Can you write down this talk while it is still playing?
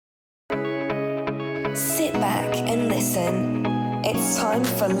Sit back and listen. It's time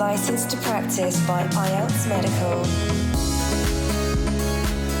for License to Practice by IELTS Medical.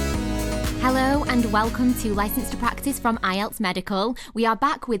 Hello and welcome to License to Practice from IELTS Medical. We are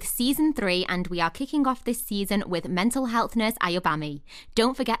back with Season 3 and we are kicking off this season with mental health nurse Ayobami.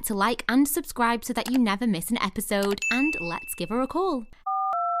 Don't forget to like and subscribe so that you never miss an episode, and let's give her a call.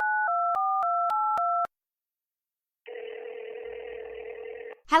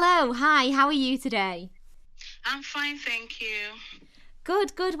 Hello, hi, how are you today? I'm fine, thank you.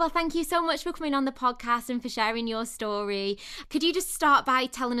 Good. Well, thank you so much for coming on the podcast and for sharing your story. Could you just start by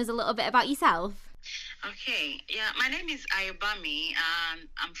telling us a little bit about yourself? Okay, my name is Ayobami, and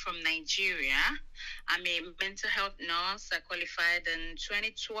I'm from Nigeria. I'm a mental health nurse. I qualified in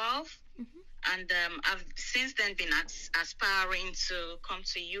 2012, and I've since then been aspiring to come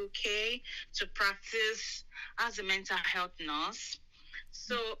to UK to practice as a mental health nurse.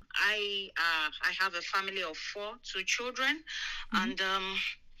 So I have a family of 2 children, and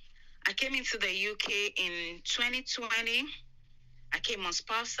I came into the UK in 2020. I came on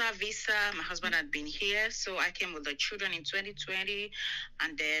spousal visa. My husband had been here, so I came with the children in 2020,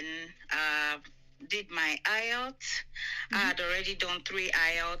 and then did my IELTS. I had already done 3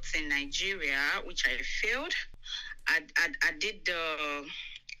 IELTS in Nigeria, which I failed.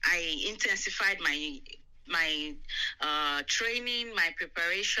 I intensified my training, my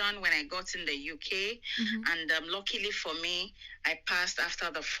preparation when I got in the UK, and luckily for me, I passed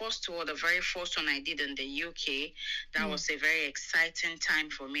after the very first one I did in the UK. That was a very exciting time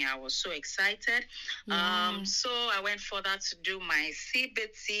for me. I was so excited. So I went further to do my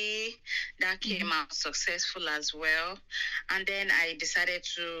CBT. That came out successful as well, and then I decided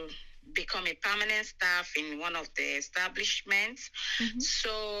to become a permanent staff in one of the establishments.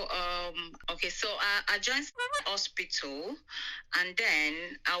 So I joined hospital, and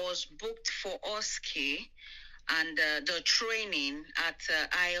then I was booked for OSCE and the training at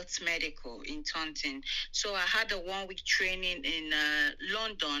IELTS Medical in Taunton. So I had a 1-week training in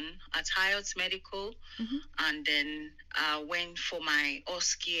London at IELTS Medical, and then I went for my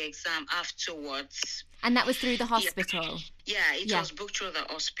OSCE exam afterwards. And that was through the hospital? Yeah, it was booked through the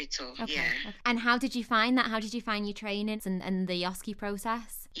hospital. Okay. And how did you find that? How did you find your training and the OSCE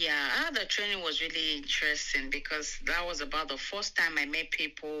process? Yeah, the training was really interesting because that was about the first time I met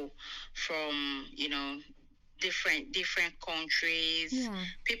people from, different countries,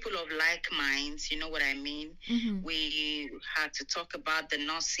 people of like minds, you know what I mean? We had to talk about the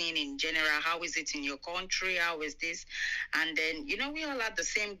nursing in general. How is it in your country? How is this? And then, we all had the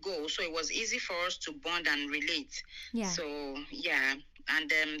same goal. So it was easy for us to bond and relate. So, and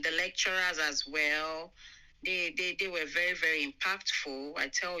the lecturers as well, they were very, very impactful, I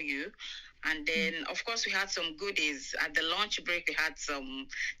tell you. And then, of course, we had some goodies. At the lunch break, we had some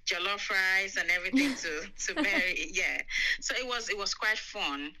jollof rice and everything to vary. So it was quite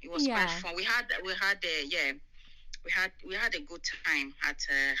fun. It was quite fun. We had a good time at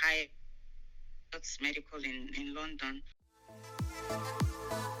IELTS Medical in London.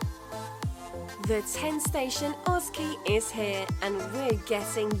 The 10-station OSCE is here, and we're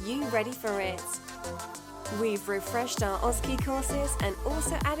getting you ready for it. We've refreshed our OSCE courses and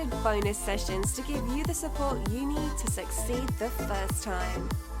also added bonus sessions to give you the support you need to succeed the first time.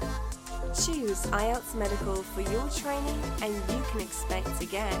 Choose IELTS Medical for your training, and you can expect to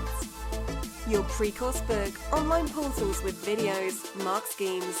get your pre-course book, online portals with videos, mark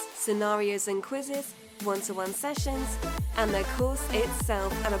schemes, scenarios and quizzes, one-to-one sessions, and the course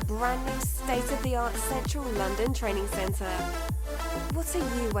itself at a brand new state-of-the-art central London training centre. What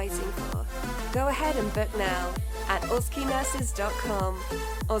are you waiting for? Go ahead and book now at oscenurses.com,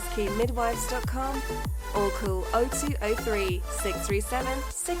 oscemidwives.com, or call 0203 637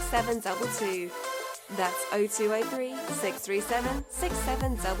 6722. That's 0203 637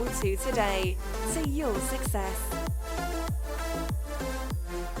 6722 today to your success.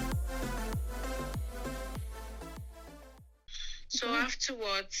 So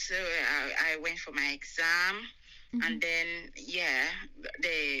afterwards, I went for my exam. And then,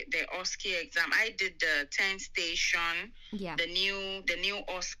 the OSCE exam. I did the 10 station, the new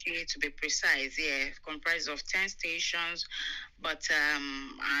OSCE to be precise. Comprised of 10 stations. But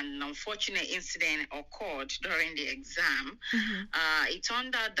an unfortunate incident occurred during the exam. It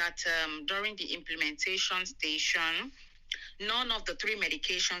turned out that during the implementation station, none of the 3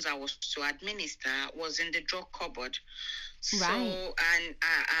 medications I was to administer was in the drug cupboard. So, and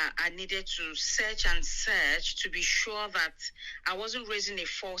I needed to search and search to be sure that I wasn't raising a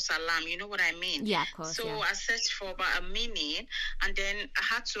false alarm. You know what I mean? Yeah, of course. So I searched for about a minute, and then I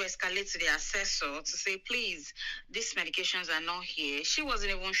had to escalate to the assessor to say, please, these medications are not here. She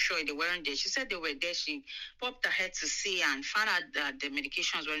wasn't even sure they weren't there. She said they were there. She popped her head to see and found out that the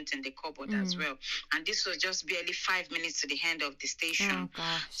medications weren't in the cupboard as well. And this was just barely 5 minutes to the end of the station. Oh,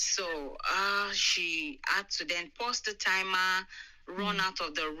 gosh. So she had to then pause the timer, run out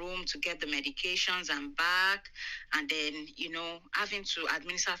of the room to get the medications and back, and then, having to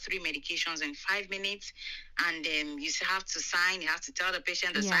administer 3 medications in 5 minutes, and you have to sign, you have to tell the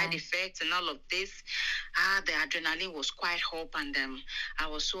patient the side effects and all of this. The adrenaline was quite up, and I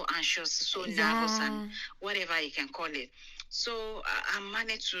was so anxious, so nervous, and whatever you can call it. So I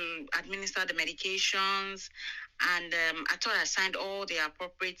managed to administer the medications, and I thought I signed all the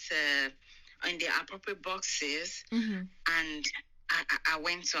appropriate in the appropriate boxes, and I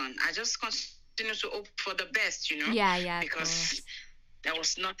went on. I just continued to hope for the best, because there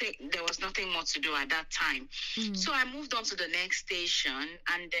was nothing more to do at that time. So I moved on to the next station,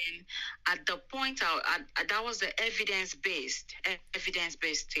 and then at the point that was the evidence-based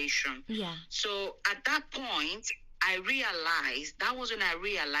station. Yeah. So at that point, that was when I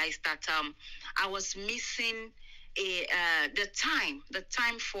realized that I was missing the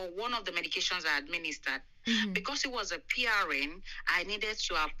time for one of the medications I administered. Because it was a PRN, I needed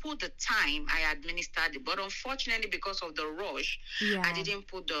to have put the time I administered it. But unfortunately, because of the rush, I didn't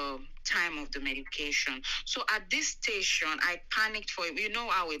put the time of the medication. So at this station, I panicked for it. You know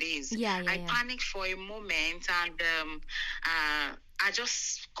how it is. I panicked for a moment, and I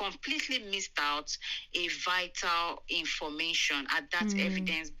just completely missed out a vital information at that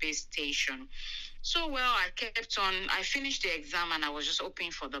evidence-based station. So, I kept on. I finished the exam, and I was just hoping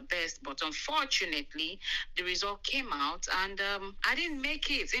for the best. But unfortunately, the result came out, and I didn't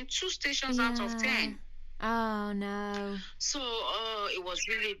make it in 2 stations out of 10. Oh, no. So it was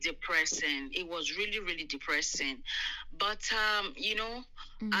really depressing. It was really, really depressing. But,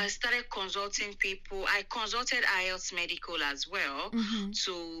 I started consulting people. I consulted IELTS Medical as well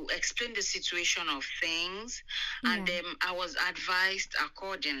to explain the situation of things. And I was advised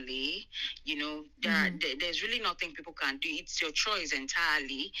accordingly. There's really nothing people can do. It's your choice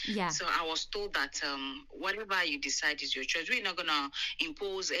entirely. Yeah. So I was told that whatever you decide is your choice. We're not going to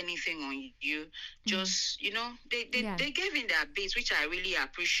impose anything on you. Just, they gave in their bits, which I really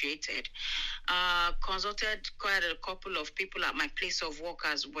appreciated. Consulted quite a couple of people at my place of work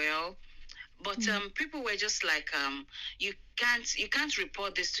as well. But people were just like, you can't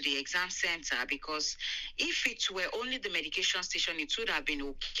report this to the exam center, because if it were only the medication station, it would have been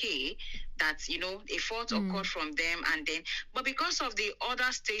okay that, a fault occurred from them. But because of the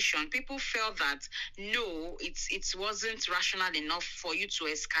other station, people felt that, no, it wasn't rational enough for you to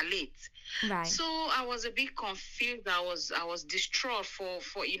escalate. Right. So I was a bit confused. I was distraught for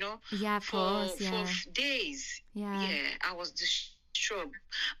days. Yeah, I was distraught.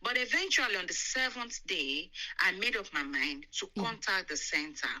 But eventually, on the 7th day, I made up my mind to contact the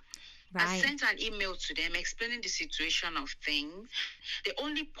center. Right. I sent an email to them explaining the situation of things. The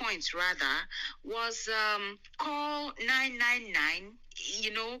only point, rather, was call 999.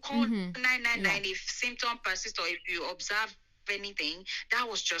 Call 999 if symptom persist or if you observe anything. That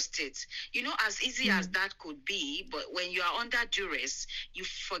was just it. As easy as that could be, but when you are under duress, you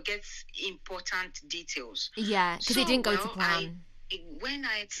forget important details. Yeah, because it didn't go to plan. When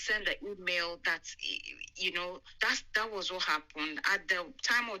I sent the email, that was what happened. At the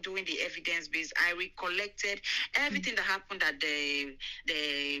time of doing the evidence base, I recollected everything that happened at the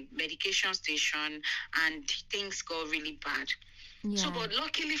medication station, and things got really bad. Yeah. So, but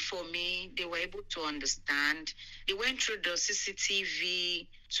luckily for me, they were able to understand. They went through the CCTV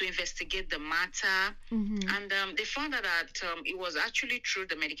to investigate the matter, and they found out that it was actually true.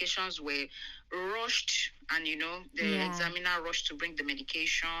 The medications were rushed, and the examiner rushed to bring the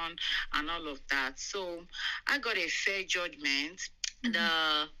medication and all of that. So I got a fair judgment.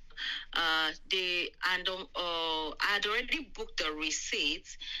 I had already booked the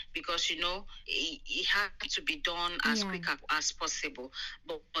receipts, because it had to be done as quick as possible.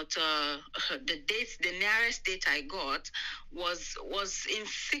 But the nearest date I got was in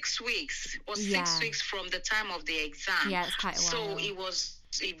 6 weeks. 6 weeks from the time of the exam. Yeah, it's quite a while.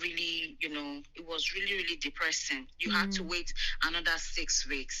 So it really, it was really, really depressing. You had to wait another 6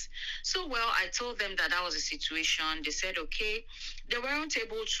 weeks. So, I told them that was the situation. They said, okay. They weren't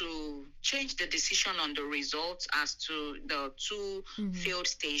able to change the decision on the results as to the 2 failed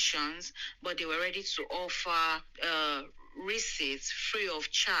stations, but they were ready to offer receipts free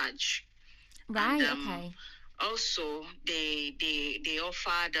of charge. Right, and, okay. also they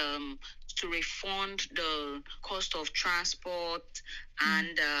offered to refund the cost of transport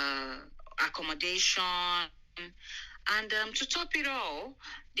and accommodation. And to top it all,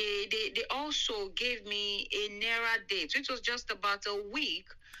 they also gave me a nearer date. It was just about a week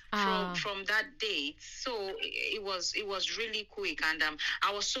from that date. So it was really quick, and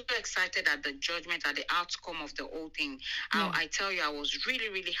I was so excited at the judgment, at the outcome of the whole thing. I tell you, I was really,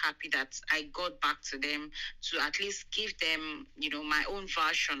 really happy that I got back to them to at least give them, my own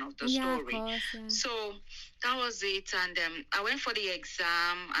version of the story. Of course, So that was it, and I went for the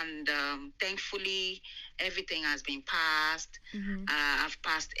exam, and thankfully everything has been passed. I've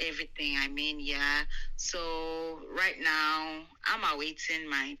passed everything. So right now I'm awaiting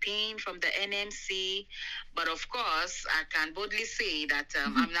my PIN from the NMC, but of course I can boldly say that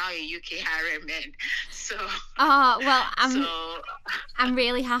I'm now a UK RMN. So I'm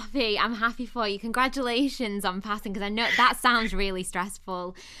really happy. I'm happy for you. Congratulations on passing, because I know that sounds really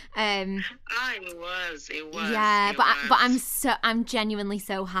stressful. It was. Yeah, but I'm genuinely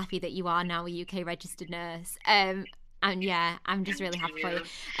so happy that you are now a UK registered nurse. And yeah, I'm just really happy for you.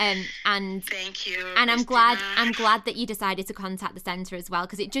 And thank you. And I'm glad that you decided to contact the centre as well,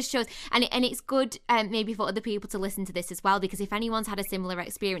 because it just shows, and it's good maybe for other people to listen to this as well, because if anyone's had a similar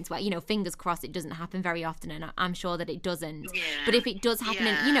experience, where fingers crossed it doesn't happen very often, and I'm sure that it doesn't. Yeah. But if it does happen,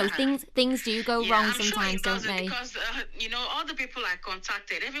 and things do go wrong I'm sometimes, sure don't they? Because all the people I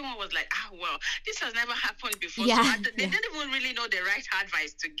contacted, everyone was like, well, this has never happened before. Yeah. So they didn't even really know the right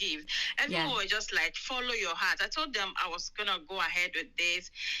advice to give. Everyone was just like, follow your heart. I told them I was gonna go ahead with this,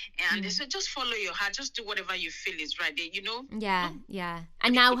 and they said, just follow your heart, just do whatever you feel is right. Yeah.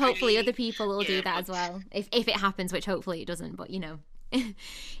 And now hopefully other people will do that as well, if it happens, which hopefully it doesn't, but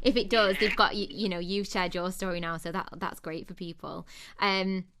if it does, they've got you've shared your story now, so that's great for people.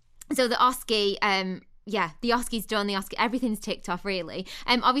 So the OSCE, the OSCE's done, everything's ticked off really.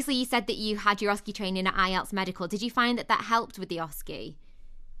 Obviously you said that you had your OSCE training at IELTS Medical. Did you find that helped with the OSCE?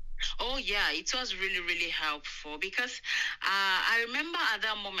 Oh yeah, it was really, really helpful, because I remember at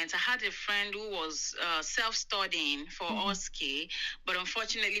that moment I had a friend who was self-studying for OSCE, but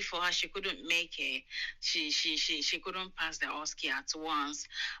unfortunately for her, she couldn't make it. She couldn't pass the OSCE at once.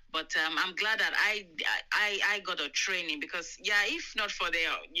 But I'm glad that I got a training, because if not for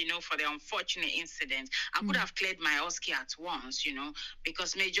the unfortunate incident, I could have cleared my OSCE at once,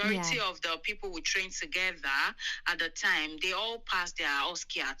 because majority of the people we trained together at the time, they all passed their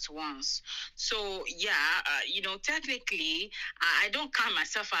OSCE at once. So technically I don't count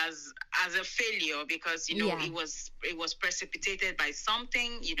myself as a failure, because it was precipitated by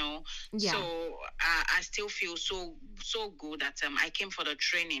something, so I still feel so good that I came for the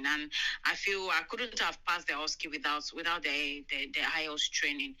training, and I feel I couldn't have passed the OSCE without the IELTS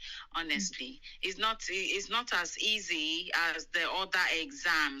training. Honestly, it's not as easy as the other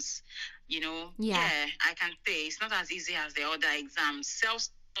exams. I can say it's not as easy as the other exams.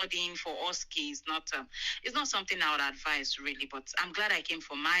 Self-studying for OSCE is not something I would advise really, but I'm glad I came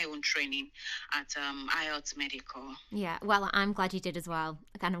for my own training at IELTS Medical. Yeah, well, I'm glad you did as well,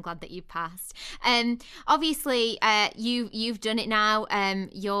 and I'm glad that you passed. Obviously, you've done it now.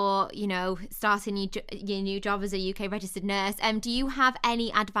 You're starting your new job as a UK registered nurse. Do you have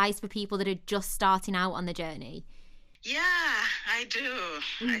any advice for people that are just starting out on the journey? Yeah, I do.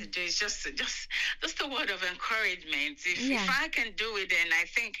 It's just a word of encouragement. If I can do it, then I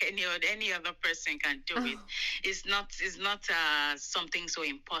think any other person can do it. It's not something so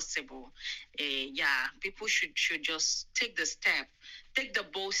impossible. People should just take the step. Take the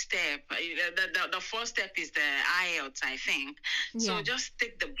bold step. The first step is the IELTS, I think. So just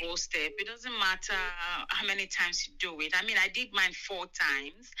take the bold step. It doesn't matter how many times you do it. I mean, I did mine 4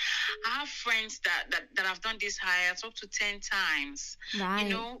 times. I have friends that have done this IELTS up to 10 times. Right.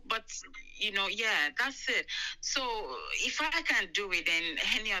 But that's it. So if I can do it, then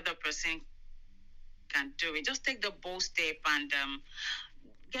any other person can do it. Just take the bold step and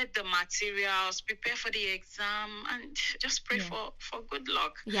get the materials, prepare for the exam, and just pray for good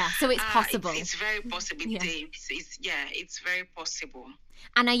luck. Yeah, so it's possible. It's very possible. It's very possible.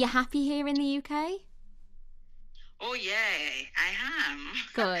 And are you happy here in the UK? Oh yeah, I am.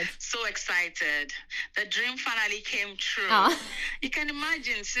 Good. So excited. The dream finally came true. Oh. You can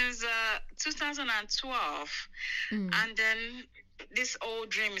imagine, since 2012, and then this old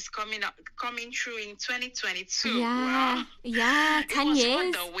dream is coming true in 2022. Yeah, 10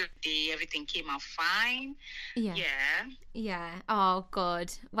 years. Everything came out fine. Yeah. Oh,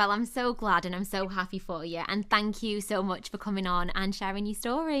 good. Well, I'm so glad and I'm so happy for you. And thank you so much for coming on and sharing your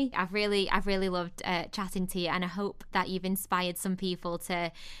story. I've really loved chatting to you, and I hope that you've inspired some people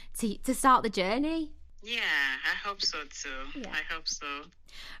to start the journey. Yeah, I hope so too. Yeah. I hope so.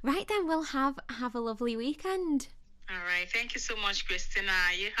 Right then, we'll have a lovely weekend. All right. Thank you so much, Christina.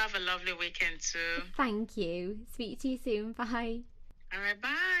 You have a lovely weekend too. Thank you. Speak to you soon. Bye. All right.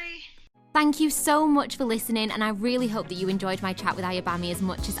 Bye. Thank you so much for listening, and I really hope that you enjoyed my chat with Ayobami as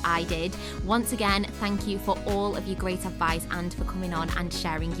much as I did. Once again, thank you for all of your great advice and for coming on and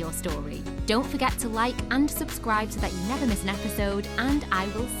sharing your story. Don't forget to like and subscribe so that you never miss an episode, and I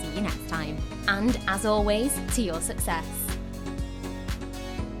will see you next time. And as always, to your success.